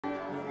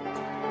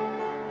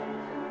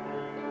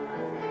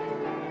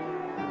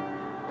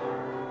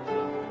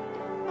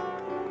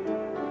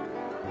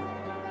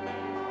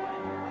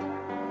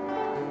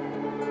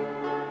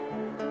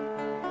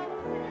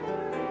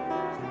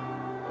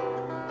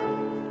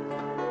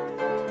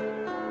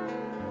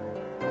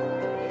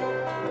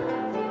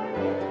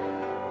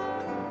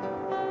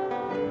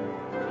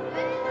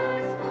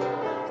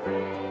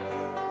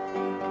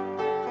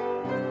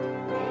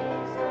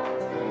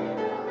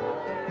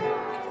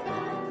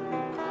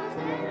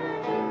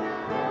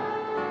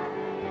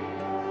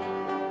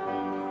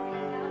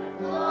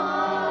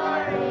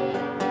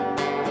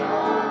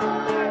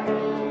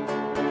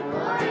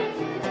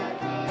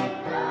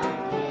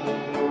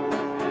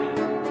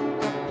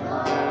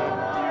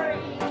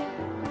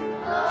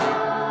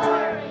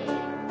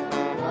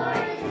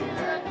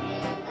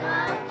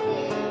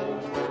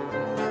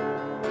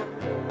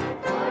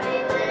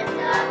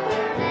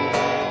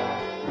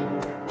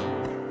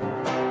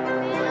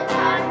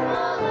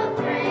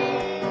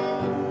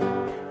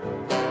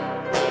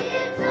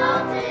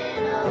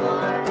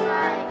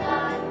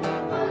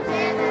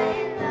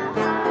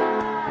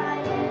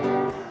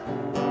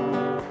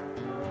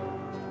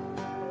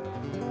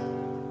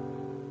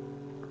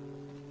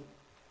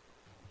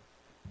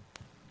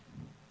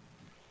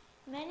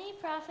Many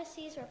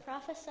prophecies were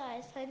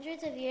prophesied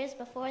hundreds of years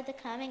before the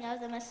coming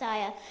of the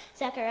Messiah.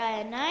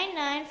 Zechariah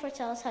 9:9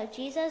 foretells how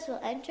Jesus will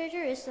enter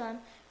Jerusalem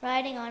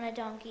riding on a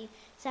donkey.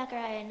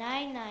 Zechariah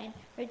 9:9.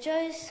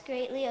 Rejoice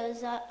greatly, O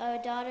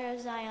daughter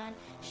of Zion.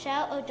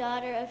 Shout, O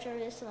daughter of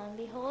Jerusalem.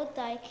 Behold,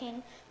 thy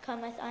king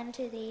cometh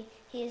unto thee.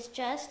 He is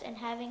just and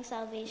having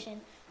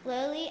salvation,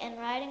 lowly and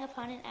riding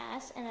upon an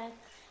ass, and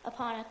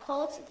upon a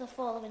colt, the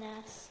foal of an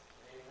ass.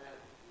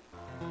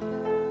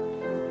 Amen.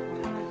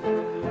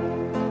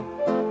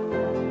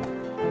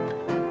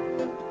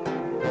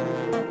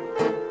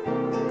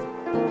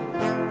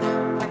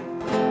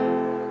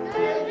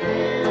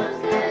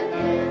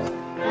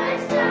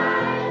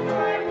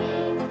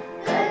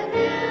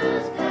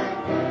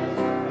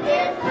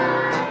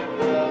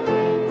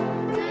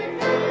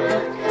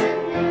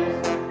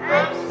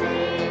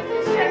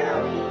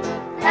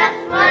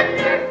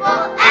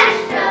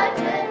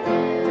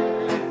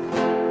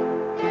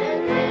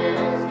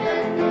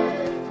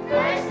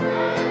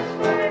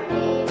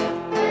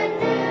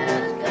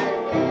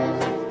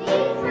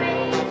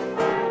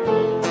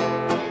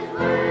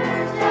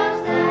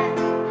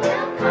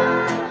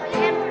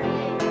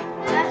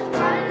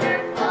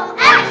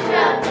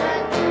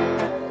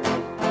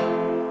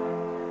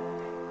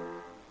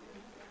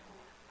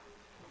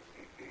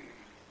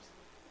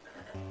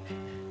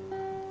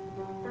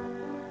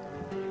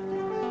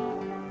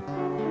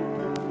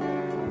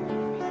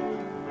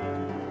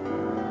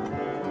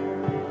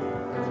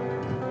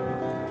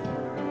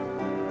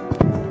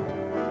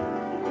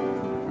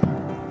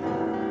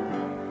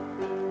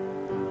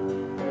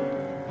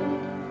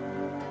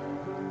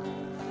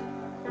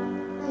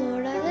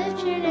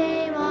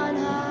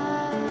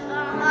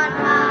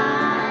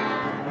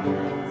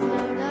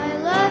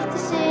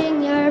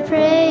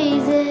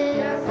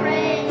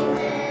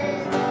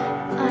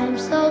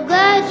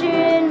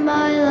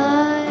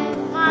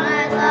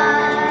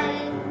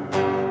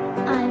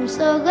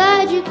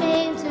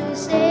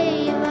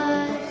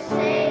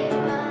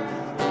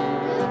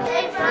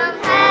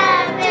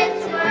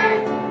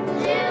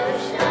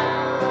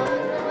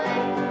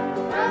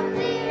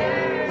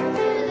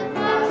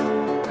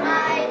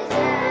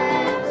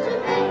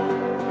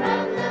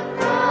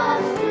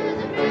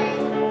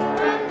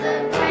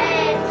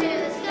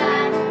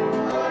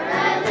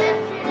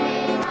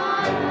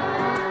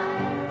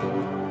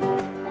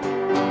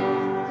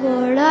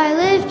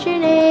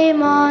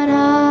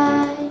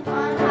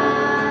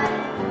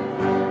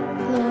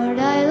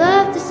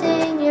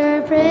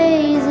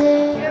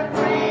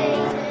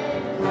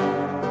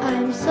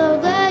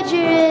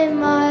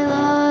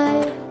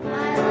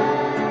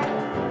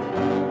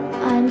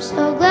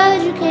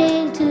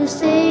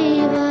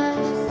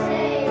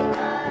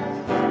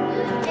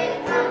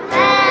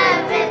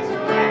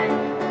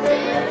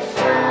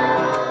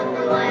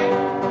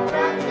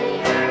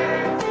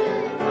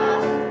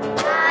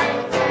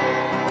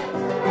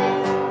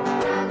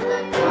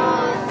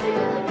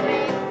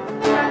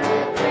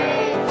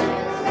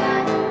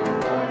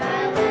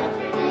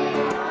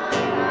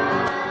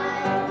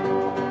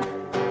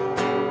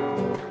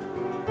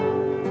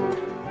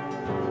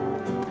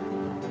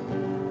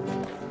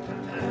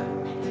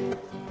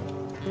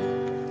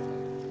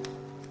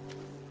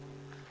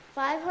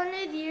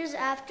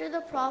 After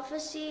the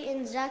prophecy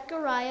in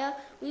Zechariah,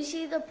 we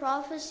see the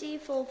prophecy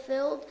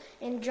fulfilled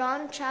in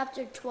John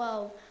chapter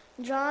 12.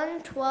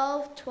 John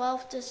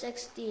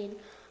 12:12-16.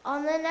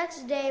 On the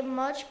next day,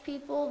 much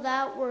people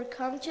that were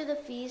come to the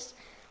feast,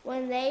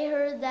 when they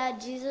heard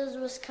that Jesus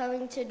was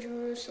coming to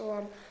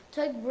Jerusalem,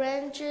 took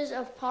branches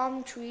of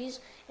palm trees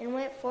and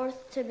went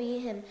forth to meet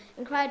him,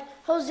 and cried,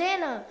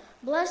 Hosanna!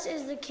 Blessed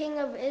is the King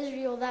of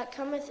Israel that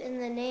cometh in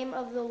the name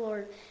of the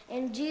Lord.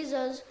 And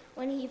Jesus,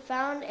 when he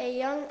found a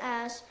young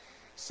ass,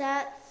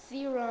 sat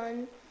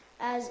thereon,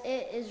 as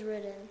it is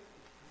written.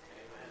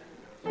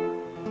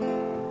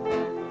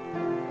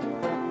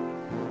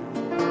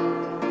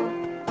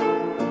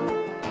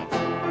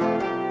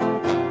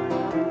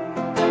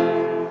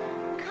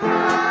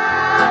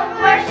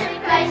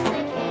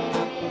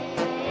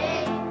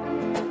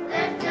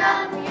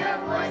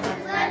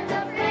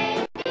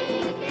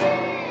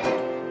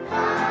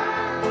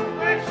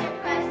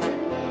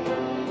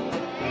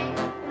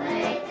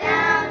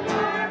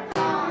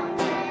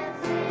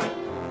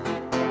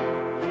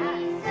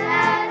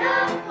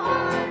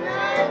 Upon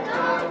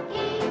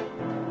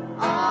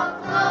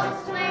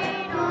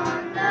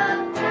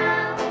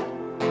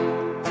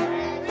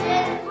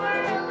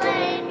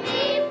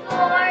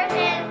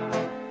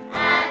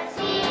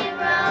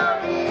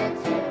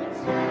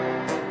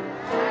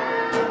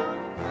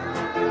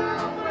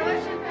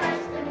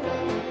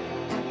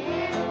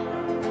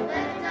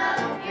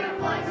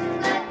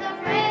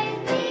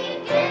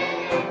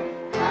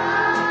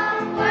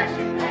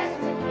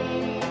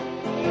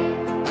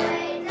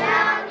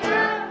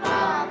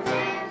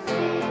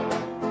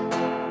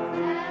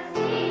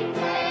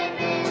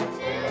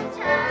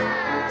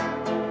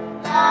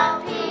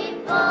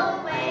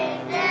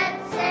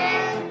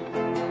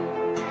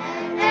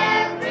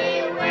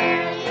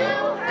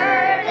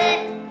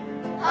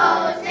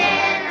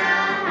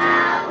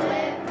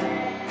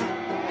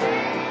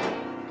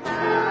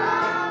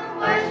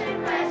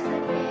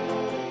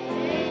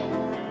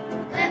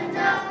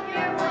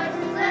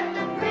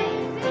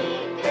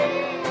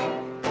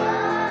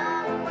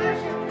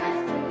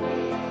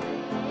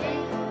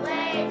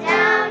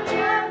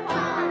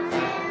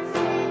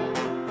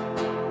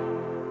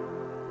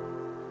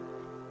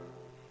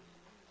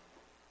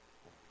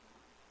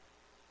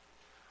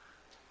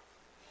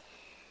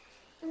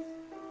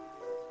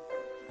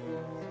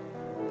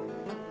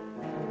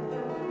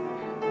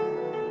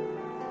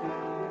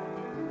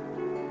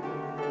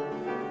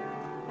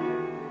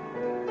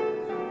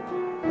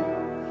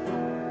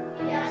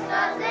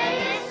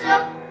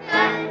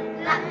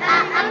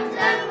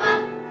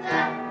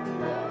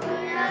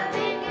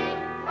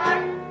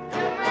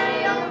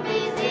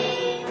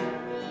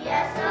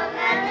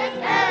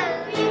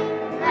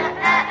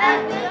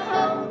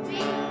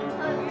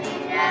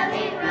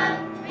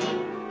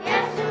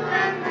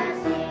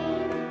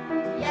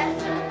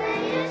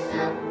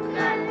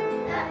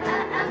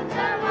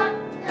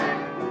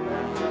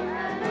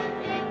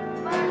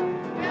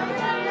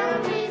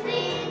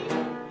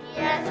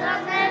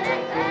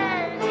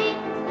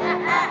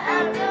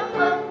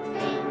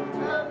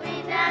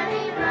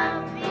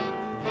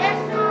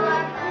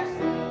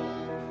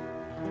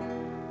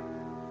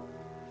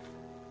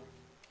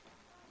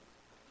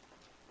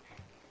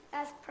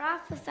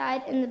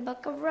prophesied in the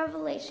book of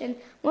Revelation,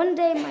 one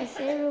day my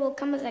Savior will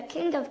come as a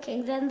King of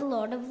kings and the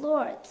Lord of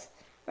lords.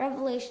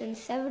 Revelation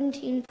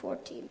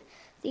 17:14.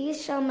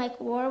 These shall make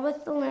war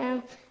with the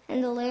Lamb,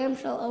 and the Lamb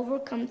shall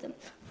overcome them.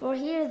 For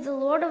he is the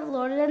Lord of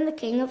lords and the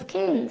King of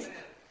kings.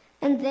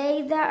 And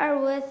they that are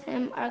with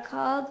him are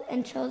called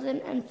and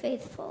chosen and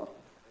faithful.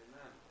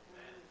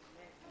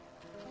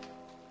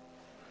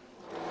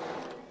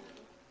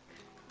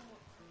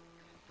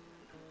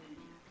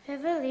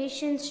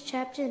 Revelations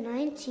chapter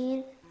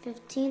 19,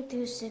 15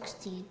 through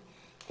 16.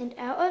 And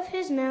out of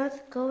his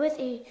mouth goeth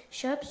a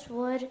sharp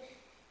sword,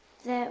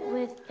 that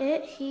with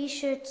it he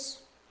should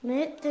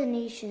smite the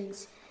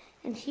nations.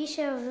 And he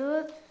shall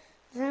rule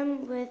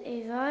them with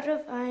a rod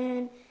of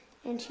iron,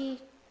 and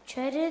he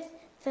treadeth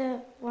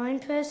the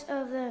winepress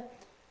of the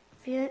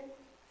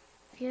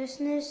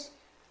fierceness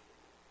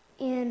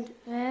and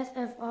wrath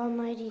of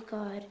Almighty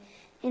God.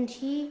 And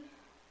he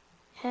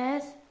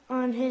hath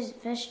on his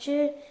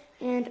vesture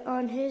and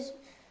on his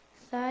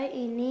thigh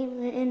a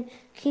name written,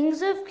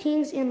 Kings of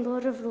Kings and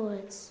Lord of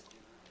Lords.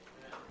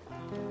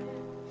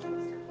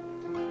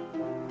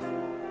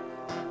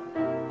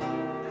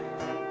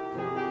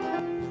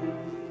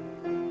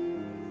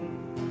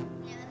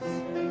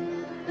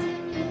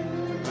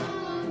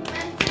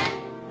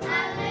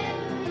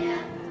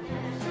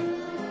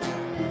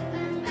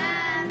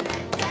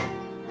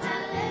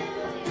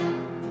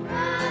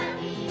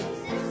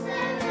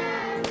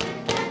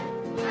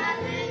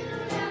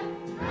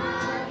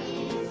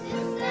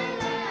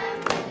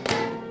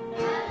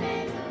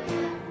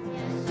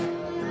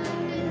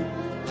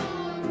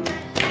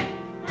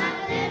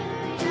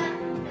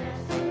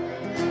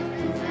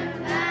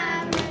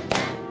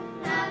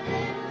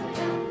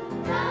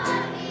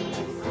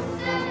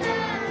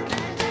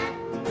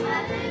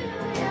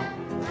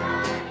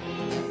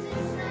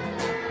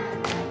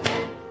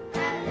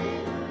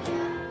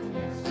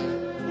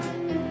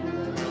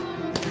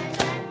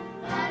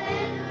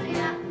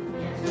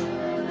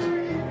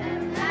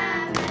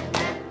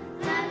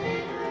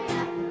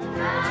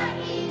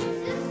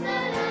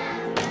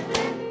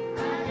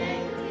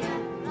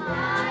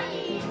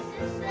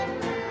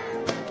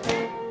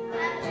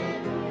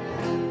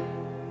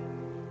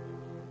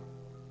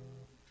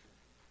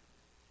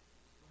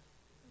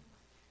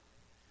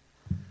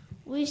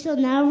 We shall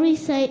now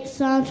recite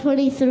Psalm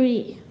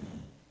 23.